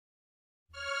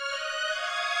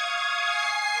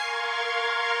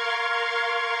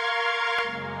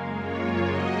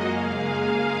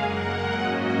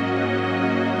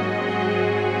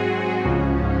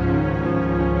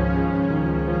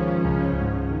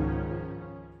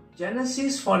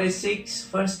Genesis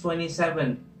 46 verse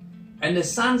 27. And the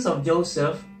sons of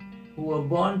Joseph, who were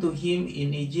born to him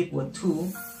in Egypt, were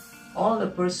two. All the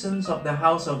persons of the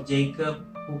house of Jacob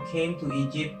who came to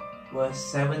Egypt were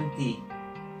 70.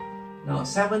 Now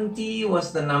 70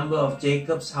 was the number of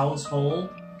Jacob's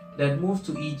household that moved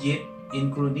to Egypt,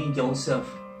 including Joseph.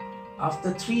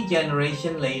 After 3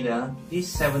 generations later,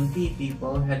 these 70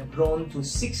 people had grown to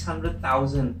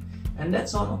 600,000, and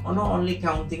that's not only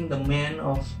counting the men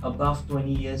of above 20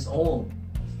 years old.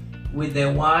 With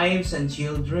their wives and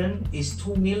children is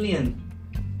 2 million.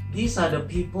 These are the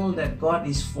people that God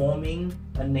is forming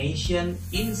a nation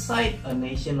inside a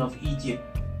nation of Egypt.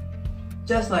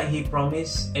 Just like He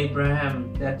promised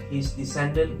Abraham that his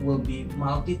descendant will be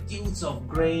multitudes of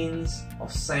grains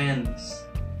of sands.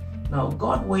 Now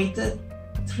God waited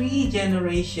 3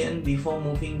 generations before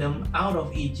moving them out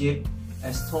of Egypt,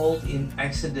 as told in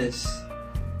Exodus.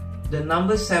 The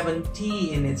number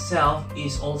 70 in itself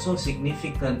is also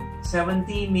significant.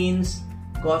 70 means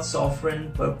God's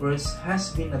sovereign purpose has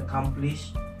been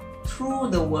accomplished through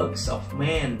the works of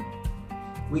man.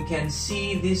 We can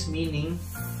see this meaning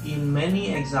in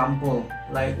many examples,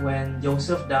 like when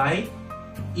Joseph died,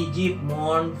 Egypt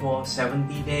mourned for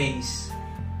 70 days.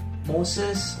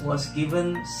 Moses was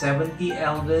given 70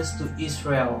 elders to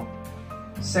Israel.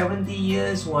 70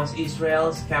 years was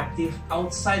Israel's captive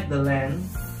outside the land,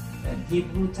 and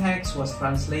Hebrew text was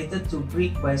translated to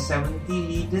Greek by 70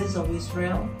 leaders of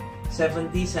Israel.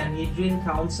 70 Sanhedrin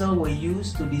counsel were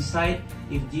used to decide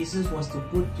if Jesus was to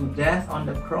put to death on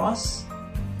the cross.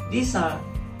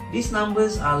 These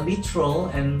numbers are literal,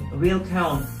 and real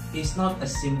count is not a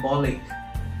symbolic.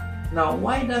 Now,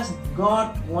 why does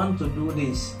God want to do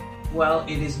this? Well,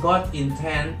 it is God's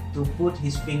intent to put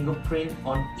His fingerprint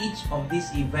on each of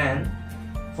these events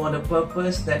for the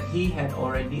purpose that He had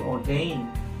already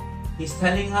ordained. He's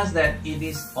telling us that it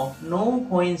is of no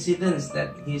coincidence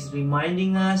that He's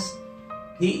reminding us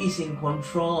He is in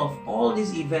control of all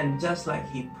these events, just like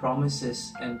He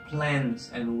promises and plans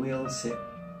and wills it.